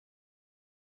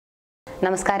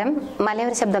നമസ്കാരം.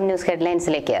 മലയോര ശബ്ദം ന്യൂസ്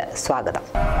ഹെഡ്ലൈൻസിലേക്ക് സ്വാഗതം.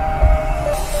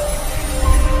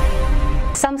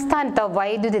 സംസ്ഥാനത്ത്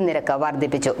വൈദ്യുതി നിരക്ക്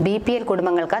വർദ്ധിപ്പിച്ചു. BPL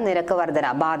കുടുംബങ്ങൾക്ക് നിരക്ക് വർധന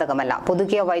ബാധകമല്ല.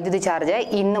 പുതുക്കിയ വൈദ്യുതി ചാർജ്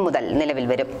ഇന്നു മുതൽ നിലവിൽ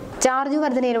വരും. ചാർജ്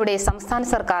വർധനയിലൂടെ സംസ്ഥാന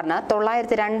സർക്കാരിന്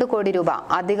 902 കോടി രൂപ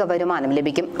അധിക വരുമാനം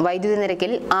ലഭിക്കും. വൈദ്യുതി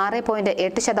നിരക്കിൽ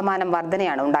 6.8%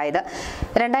 വർധനയാണ് ഉണ്ടായത്.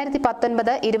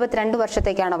 2019-22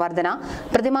 വർഷത്തേക്കാണ് വർധന.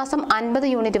 പ്രതിമാസം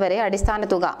 50 യൂണിറ്റ് വരെ അടിസ്ഥാന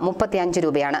തുക 35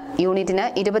 രൂപയാണ്. യൂണിറ്റിന്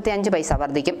 25 പൈസ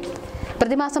വർദ്ധിക്കും.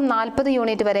 പ്രതിമാസം 40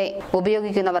 യൂണിറ്റ് വരെ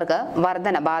ഉപയോഗിക്കുന്നവർക്ക്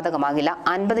വർധന ബാധകമാകില്ല.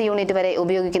 50 യൂണിറ്റ് വരെ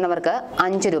ഉപയോഗിക്കുന്നവർക്ക്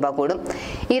 5 രൂപ കൂടും.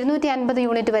 250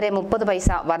 യൂണിറ്റ് വരെ 30 പൈസ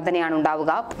വർധനയാണ്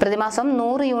ഉണ്ടാവുക. പ്രതിമാസം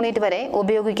 100 യൂണിറ്റ് വരെ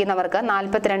ഉപയോഗിക്കുന്നവർക്ക്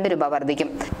 42 രൂപ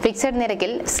വർദ്ധിക്കും. ഫിക്സഡ്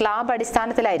നിരക്കിൽ സ്ലാബ്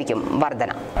അടിസ്ഥാനത്തിലായിരിക്കും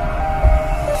വർധന.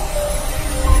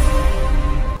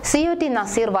 COT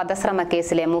നസീർ വധശ്രമ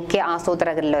കേസിലെ മുഖ്യ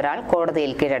ആസൂത്രകരിൽ ഒരാൾ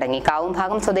കോടതിയിൽ കീഴടങ്ങി.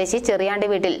 കാവുംഭാഗം സ്വദേശി ചെറിയാണ്ടി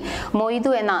വീട്ടിൽ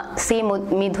മൊയ്തു എന്ന C.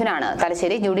 മിഥുനാണ്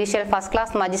Thalassery judicial first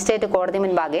class magistrate കോടതി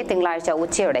മുൻപാകെ തിങ്കളാഴ്ച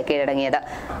ഉച്ചയോടെ കീഴടങ്ങിയത്.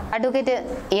 അഡ്വക്കേറ്റ്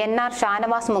NR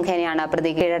ഷാനവാസ് മുഖേനയാണ്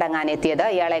പ്രതി കീഴടങ്ങാൻ എത്തിയത്.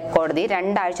 ഇയാളെ കോടതി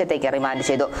 2 ആഴ്ചത്തേക്ക് റിമാൻഡ്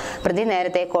ചെയ്തു. പ്രതി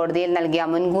നേരത്തെ കോടതിയിൽ നൽകിയ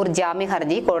മുൻകൂർ ജാമ്യ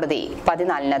ഹർജി കോടതി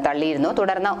 14-ന് തള്ളിയിരുന്നു.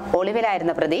 തുടർന്ന്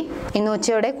ഒളിവിലായിരുന്ന പ്രതി ഇന്ന്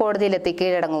ഉച്ചയോടെ കോടതിയിലെത്തി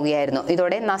കീഴടങ്ങുകയായിരുന്നു.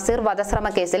 ഇതോടെ നസീർ വധശ്രമ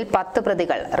കേസിൽ 10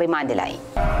 പ്രതികൾ റിമാൻഡിലായി.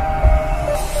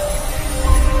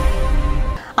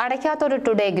 അടയ്ക്കാത്തോട്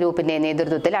ടുഡേ ഗ്രൂപ്പിന്റെ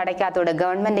നേതൃത്വത്തിൽ അടയ്ക്കാത്തോട്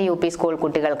ഗവൺമെന്റ് UP സ്കൂൾ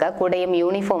കുട്ടികൾക്ക് കുടയും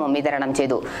യൂണിഫോമും വിതരണം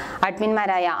ചെയ്തു.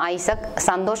 അഡ്മിൻമാരായ ഐസക്,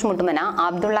 സന്തോഷ് മുട്ടുമന,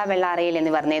 അബ്ദുള്ള വെള്ളാറയിൽ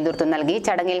എന്നിവർ നേതൃത്വം നൽകി.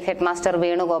 ചടങ്ങിൽ ഹെഡ്മാസ്റ്റർ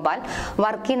വേണുഗോപാൽ,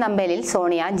 വർക്കി നമ്പേലിൽ,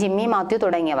 സോണിയ, ജിമ്മി മാത്യു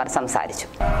തുടങ്ങിയവർ സംസാരിച്ചു.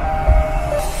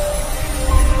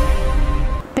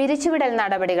 പിരിച്ചുവിടൽ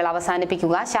നടപടികൾ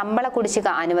അവസാനിപ്പിക്കുക, ശമ്പള കുടിശ്ശിക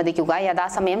അനുവദിക്കുക,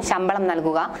 യഥാസമയം ശമ്പളം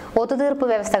നൽകുക, ഒത്തുതീർപ്പ്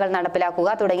വ്യവസ്ഥകൾ നടപ്പിലാക്കുക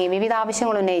തുടങ്ങി വിവിധ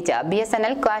ആവശ്യങ്ങൾ ഉന്നയിച്ച്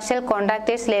BSNL casual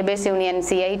contractors labours union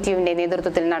CITU-വിന്റെ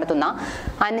നേതൃത്വത്തിൽ നടത്തുന്ന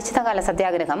അനിശ്ചിതകാല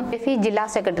സത്യാഗ്രഹം ജില്ലാ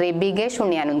സെക്രട്ടറി ബിഗേഷ്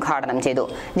ഉണ്ണിയാൻ ഉദ്ഘാടനം ചെയ്തു.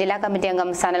 ജില്ലാ കമ്മിറ്റി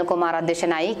അംഗം സനൽകുമാർ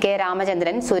അധ്യക്ഷനായി. K.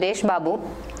 Ramachandran, Suresh Babu,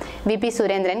 VP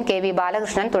Surendran, KV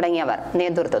Balakrishnan തുടങ്ങിയവർ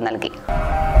നേതൃത്വം നൽകി.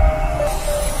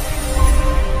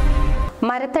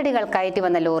 മരത്തടികൾ കയറ്റി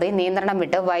വന്ന ലോറി നിയന്ത്രണം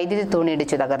വിട്ട് വൈദ്യുതി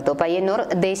തൂണിടിച്ചു തകർത്തു. പയ്യന്നൂർ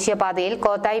ദേശീയപാതയിൽ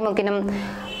കോത്തായിമുക്കിനും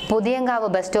പുതിയങ്കാവ്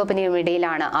ബസ് സ്റ്റോപ്പിനും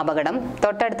ഇടയിലാണ് അപകടം.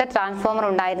 തൊട്ടടുത്ത ട്രാൻസ്ഫോമർ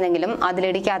ഉണ്ടായിരുന്നെങ്കിലും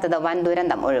അതിലിടിക്കാത്തത് വൻ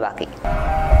ദുരന്തം ഒഴിവാക്കി.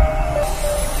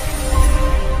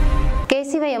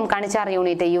 KCYM കണിച്ചാർ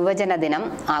യൂണിറ്റ് യുവജന ദിനം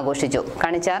ആഘോഷിച്ചു.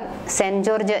 കണിച്ചാർ സെന്റ്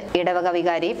ജോർജ് ഇടവക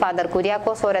വികാരി ഫാദർ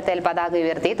കുര്യാക്കോസ് ഓരത്തേൽ പതാക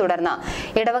ഉയർത്തി. തുടർന്ന്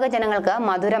ഇടവക ജനങ്ങൾക്ക്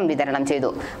മധുരം വിതരണം ചെയ്തു.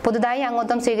 പുതുതായി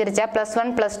അംഗത്വം സ്വീകരിച്ച +1,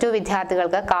 +2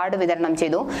 വിദ്യാർത്ഥികൾക്ക് കാർഡ് വിതരണം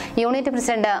ചെയ്തു. യൂണിറ്റ്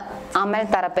പ്രസിഡന്റ് അമൽ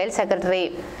Tharappel, secretary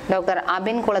doctor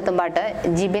Abin കുളത്തുംപാട്ട്,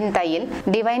 Jibin Thayyil,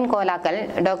 divine കോലാക്കൽ,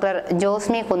 doctor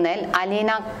Josmi Kunnel,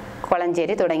 Aleena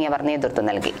Kolanchery തുടങ്ങിയവർ നേതൃത്വം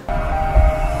നൽകി.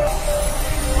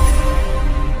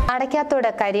 അടയ്ക്കാത്തോട്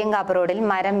കരിയങ്കാപ്പ് റോഡിൽ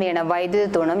മരം വീണ് വൈദ്യുതി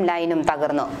തൂണും ലൈനും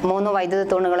തകർന്നു. 3 വൈദ്യുതി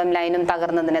തൂണുകളും ലൈനും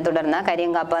തകർന്നതിനെ തുടർന്ന്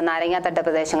കരിയങ്കാപ്പ്, നാരങ്ങാത്തട്ട്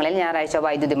പ്രദേശങ്ങളിൽ ഞായറാഴ്ച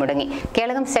വൈദ്യുതി മുടങ്ങി.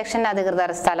 കേളകം സെക്ഷൻ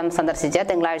അധികൃതർ സ്ഥലം സന്ദർശിച്ച്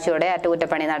തിങ്കളാഴ്ചയോടെ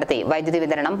അറ്റകുറ്റപ്പണി നടത്തി വൈദ്യുതി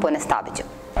വിതരണം പുനഃസ്ഥാപിച്ചു.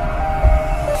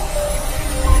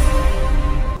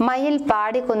 മയിൽ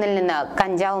പാടിക്കുന്നിൽ നിന്ന്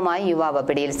കഞ്ചാവുമായി യുവാവ്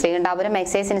പിടിയിൽ. ശ്രീകണ്ഠാപുരം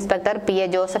എക്സൈസ് ഇൻസ്പെക്ടർ PA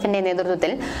ജോസഫിന്റെ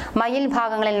നേതൃത്വത്തിൽ മയിൽ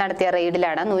ഭാഗങ്ങളിൽ നടത്തിയ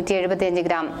റെയ്ഡിലാണ് 175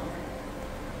 ഗ്രാം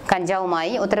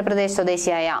കഞ്ചാവുമായി ഉത്തർപ്രദേശ്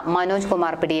സ്വദേശിയായ മനോജ്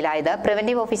കുമാർ പിടിയിലായത്.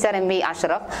 Preventive officer MV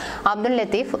Ashraf, Abdul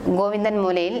Latheef, Govindan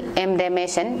മൂലയിൽ, M.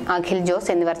 രമേശൻ, അഖിൽ ജോസ്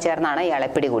എന്നിവർ ചേർന്നാണ് ഇയാളെ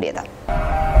പിടികൂടിയത്.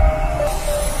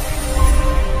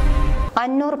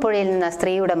 അന്നൂർ പുഴയിൽ നിന്ന്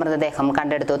സ്ത്രീയുടെ മൃതദേഹം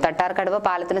കണ്ടെടുത്തു. തട്ടാർക്കടവ്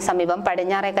പാലത്തിനു സമീപം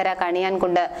പടിഞ്ഞാറേക്കര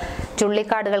കണിയാൻകുണ്ട്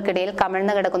ചുള്ളിക്കാടുകൾക്കിടയിൽ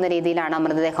കമിഴ്ന്നു കിടക്കുന്ന രീതിയിലാണ്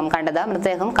മൃതദേഹം കണ്ടത്.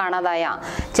 മൃതദേഹം കാണാതായ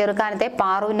ചെറുക്കാനത്തെ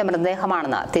പാറുവിന്റെ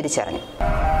മൃതദേഹമാണെന്ന് തിരിച്ചറിഞ്ഞു.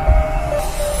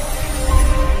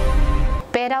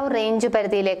 പേരാവൂർ റേഞ്ച്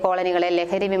പരിധിയിലെ കോളനികളെ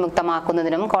ലഹരി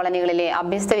വിമുക്തമാക്കുന്നതിനും കോളനികളിലെ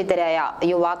അഭ്യസ്തവിദ്യരായ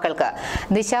യുവാക്കൾക്ക്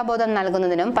ദിശാബോധം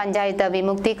നൽകുന്നതിനും പഞ്ചായത്ത്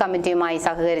വിമുക്തി കമ്മിറ്റിയുമായി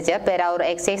സഹകരിച്ച് പേരാവൂർ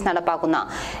എക്സൈസ് നടപ്പാക്കുന്ന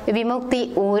വിമുക്തി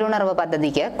ഊരുണർവ്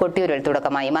പദ്ധതിക്ക് കൊട്ടിയൂരിൽ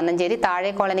തുടക്കമായി. മന്നഞ്ചേരി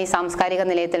താഴെ കോളനി സാംസ്കാരിക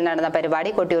നിലയത്തിൽ നടന്ന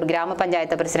പരിപാടി കൊട്ടിയൂർ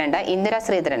ഗ്രാമപഞ്ചായത്ത് പ്രസിഡന്റ് ഇന്ദിര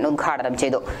ശ്രീധരൻ ഉദ്ഘാടനം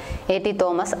ചെയ്തു. AT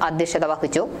തോമസ് അധ്യക്ഷത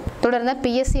വഹിച്ചു. തുടർന്ന്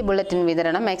PSC ബുള്ളറ്റിൻ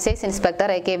വിതരണം എക്സൈസ്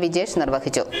ഇൻസ്പെക്ടർ AK വിജേഷ്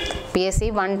നിർവഹിച്ചു.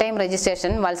 PSC one time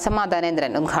registration Valsamma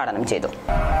ധനേന്ദ്രൻ ഉദ്ഘാടനം ചെയ്തു.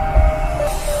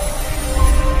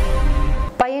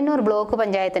 പയ്യന്നൂർ ബ്ലോക്ക്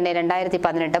പഞ്ചായത്തിന്റെ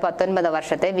 2018-19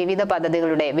 വർഷത്തെ വിവിധ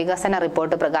പദ്ധതികളുടെ വികസന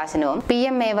റിപ്പോർട്ട് പ്രകാശനവും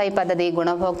PMAY പദ്ധതി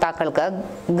ഗുണഭോക്താക്കൾക്ക്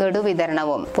ഗഡു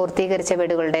വിതരണവും പൂർത്തീകരിച്ച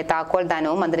വീടുകളുടെ താക്കോൽ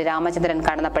ദാനവും മന്ത്രി രാമചന്ദ്രൻ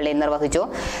കടന്നപ്പള്ളി നിർവഹിച്ചു.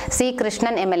 C.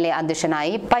 കൃഷ്ണൻ MLA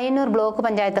അധ്യക്ഷനായി. പയ്യന്നൂർ ബ്ലോക്ക്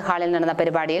പഞ്ചായത്ത് ഹാളിൽ നടന്ന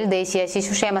പരിപാടിയിൽ ദേശീയ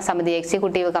ശിശുക്ഷേമ സമിതി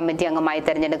എക്സിക്യൂട്ടീവ് കമ്മിറ്റി അംഗമായി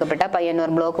തെരഞ്ഞെടുക്കപ്പെട്ട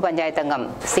പയ്യന്നൂർ ബ്ലോക്ക് പഞ്ചായത്ത് അംഗം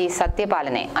C.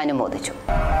 സത്യപാലനെ അനുമോദിച്ചു.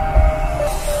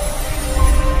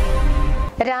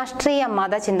 രാഷ്ട്രീയ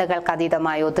മതചിന്തകൾക്ക്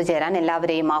അതീതമായി ഒത്തുചേരാൻ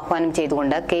എല്ലാവരെയും ആഹ്വാനം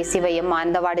ചെയ്തുകൊണ്ട് KCYM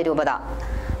മാനന്തവാടി രൂപത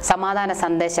സമാധാന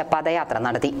സന്ദേശ പദയാത്ര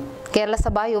നടത്തി.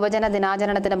 കേരളസഭ യുവജന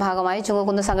ദിനാചരണത്തിന്റെ ഭാഗമായി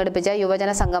ചുങ്കക്കുന്ന് സംഘടിപ്പിച്ച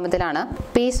യുവജന സംഗമത്തിലാണ്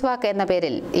പീസ് വാക്ക് എന്ന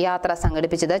പേരിൽ യാത്ര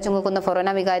സംഘടിപ്പിച്ചത്. ചുങ്കക്കുന്ന്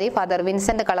ഫൊറോന വികാരി ഫാദർ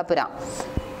വിൻസെന്റ് കളപ്പുര,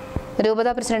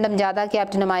 രൂപത പ്രസിഡന്റും ജാഥ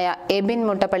ക്യാപ്റ്റനുമായ എബിൻ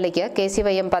മുട്ടപ്പള്ളിക്ക്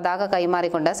KCYM പതാക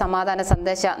കൈമാറിക്കൊണ്ട് സമാധാന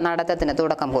സന്ദേശ നടത്തത്തിന്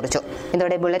തുടക്കം കുറിച്ചു.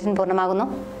 ഇതോടെ ബുള്ളറ്റിൻ പൂർണ്ണമാകുന്നു.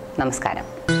 നമസ്കാരം.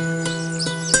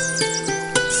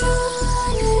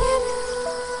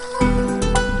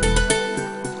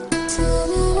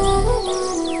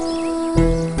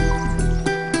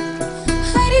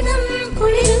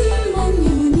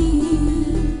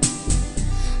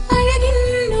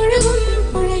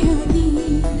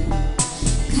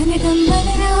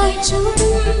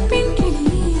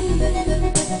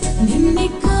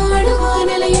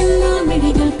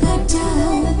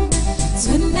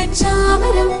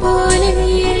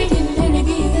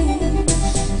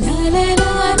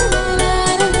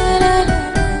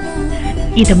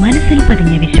 ഇത് മനസ്സിൽ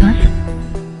പതിഞ്ഞ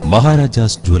വിശ്വാസം.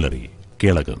 മഹാരാജാസ് ജ്വല്ലറി,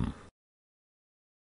 കേളകം.